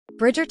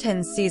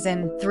Bridgerton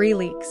Season 3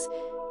 leaks.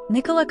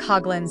 Nicola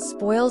Coughlan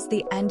spoils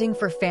the ending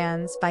for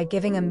fans by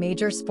giving a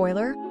major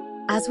spoiler.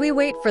 As we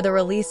wait for the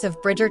release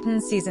of Bridgerton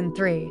Season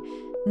 3,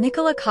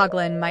 Nicola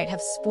Coughlan might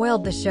have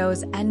spoiled the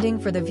show's ending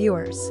for the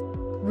viewers.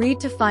 Read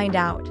to find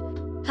out.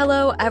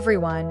 Hello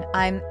everyone,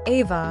 I'm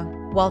Ava.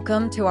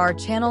 Welcome to our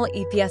channel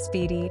EPS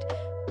Beat.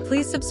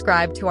 Please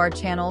subscribe to our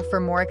channel for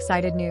more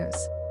excited news.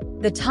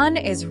 The Ton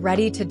is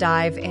ready to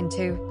dive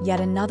into yet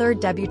another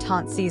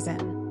debutante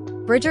season.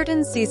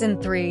 Bridgerton Season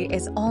 3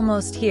 is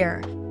almost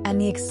here, and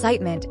the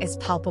excitement is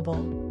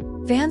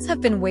palpable. Fans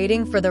have been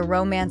waiting for the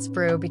romance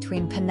brew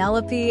between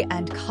Penelope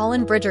and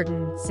Colin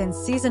Bridgerton since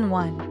Season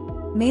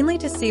 1, mainly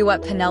to see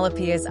what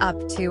Penelope is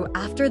up to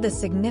after the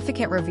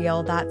significant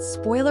reveal that,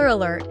 spoiler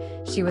alert,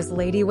 she was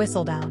Lady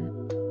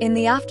Whistledown. In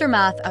the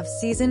aftermath of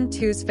Season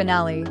 2's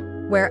finale,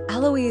 where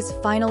Eloise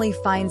finally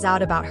finds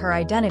out about her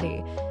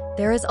identity,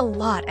 there is a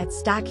lot at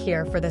stake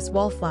here for this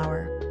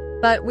wallflower.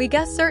 But we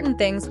guess certain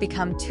things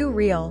become too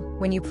real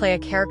when you play a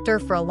character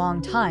for a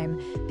long time,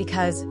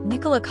 because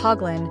Nicola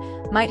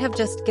Coughlan might have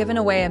just given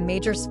away a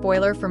major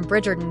spoiler from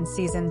Bridgerton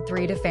Season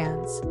 3 to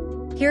fans.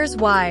 Here's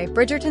why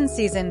Bridgerton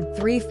Season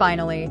 3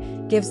 finally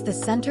gives the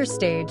center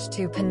stage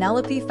to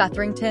Penelope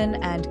Featherington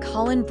and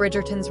Colin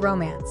Bridgerton's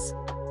romance.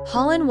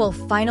 Colin will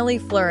finally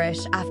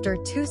flourish after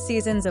 2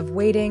 seasons of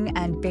waiting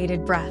and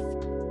bated breath.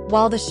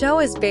 While the show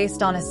is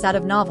based on a set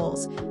of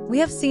novels, we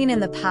have seen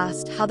in the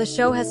past how the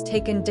show has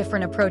taken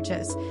different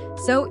approaches,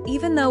 so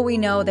even though we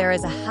know there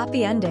is a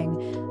happy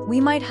ending,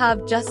 we might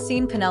have just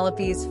seen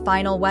Penelope's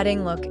final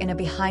wedding look in a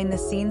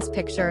behind-the-scenes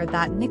picture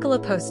that Nicola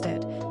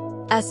posted.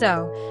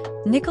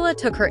 Nicola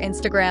took her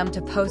Instagram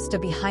to post a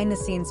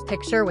behind-the-scenes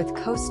picture with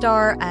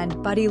co-star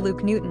and buddy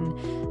Luke Newton,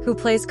 who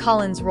plays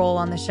Colin's role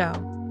on the show.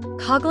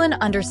 Coughlan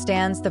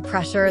understands the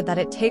pressure that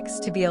it takes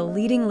to be a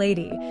leading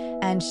lady,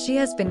 and she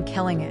has been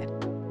killing it.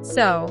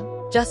 So,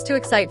 just to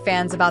excite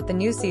fans about the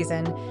new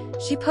season,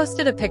 she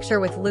posted a picture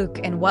with Luke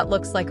in what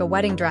looks like a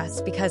wedding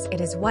dress because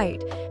it is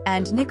white,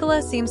 and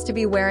Nicola seems to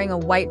be wearing a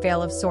white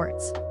veil of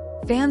sorts.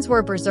 Fans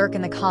were berserk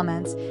in the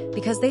comments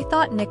because they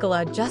thought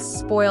Nicola just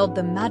spoiled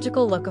the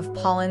magical look of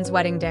Colin's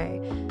wedding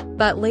day.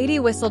 But Lady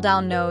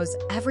Whistledown knows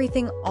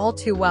everything all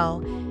too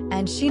well,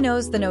 and she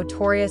knows the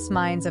notorious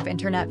minds of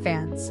internet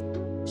fans.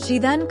 She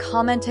then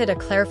commented a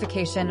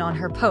clarification on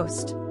her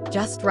post,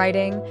 just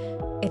writing,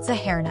 "It's a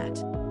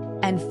hairnet."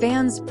 And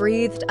fans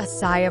breathed a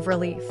sigh of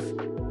relief.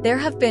 There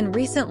have been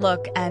recent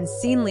look and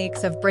scene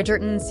leaks of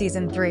Bridgerton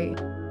Season 3,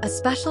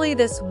 especially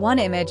this one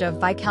image of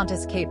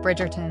Viscountess Kate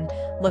Bridgerton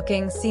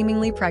looking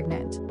seemingly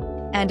pregnant.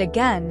 And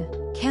again,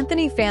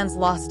 Canthony fans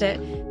lost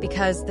it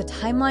because the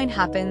timeline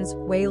happens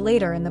way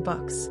later in the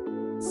books.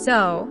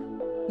 So,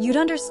 you'd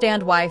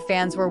understand why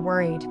fans were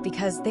worried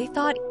because they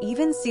thought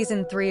even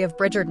Season 3 of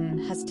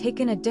Bridgerton has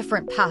taken a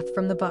different path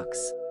from the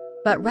books.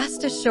 But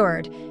rest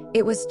assured,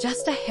 it was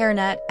just a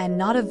hairnet and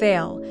not a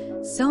veil,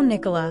 so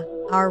Nicola,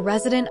 our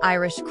resident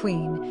Irish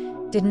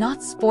queen, did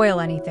not spoil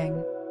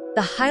anything.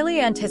 The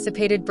highly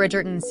anticipated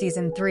Bridgerton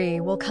Season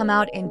 3 will come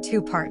out in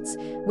 2 parts,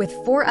 with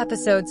 4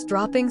 episodes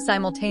dropping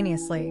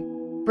simultaneously.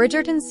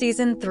 Bridgerton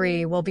Season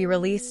 3 will be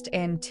released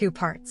in 2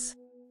 parts.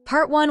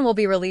 Part 1 will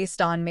be released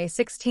on May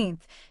 16,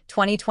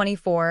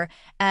 2024,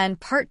 and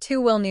Part 2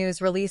 will news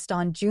released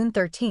on June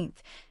 13,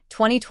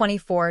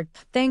 2024.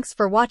 Thanks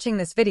for watching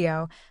this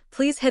video.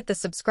 Please hit the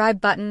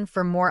subscribe button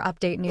for more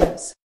update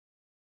news.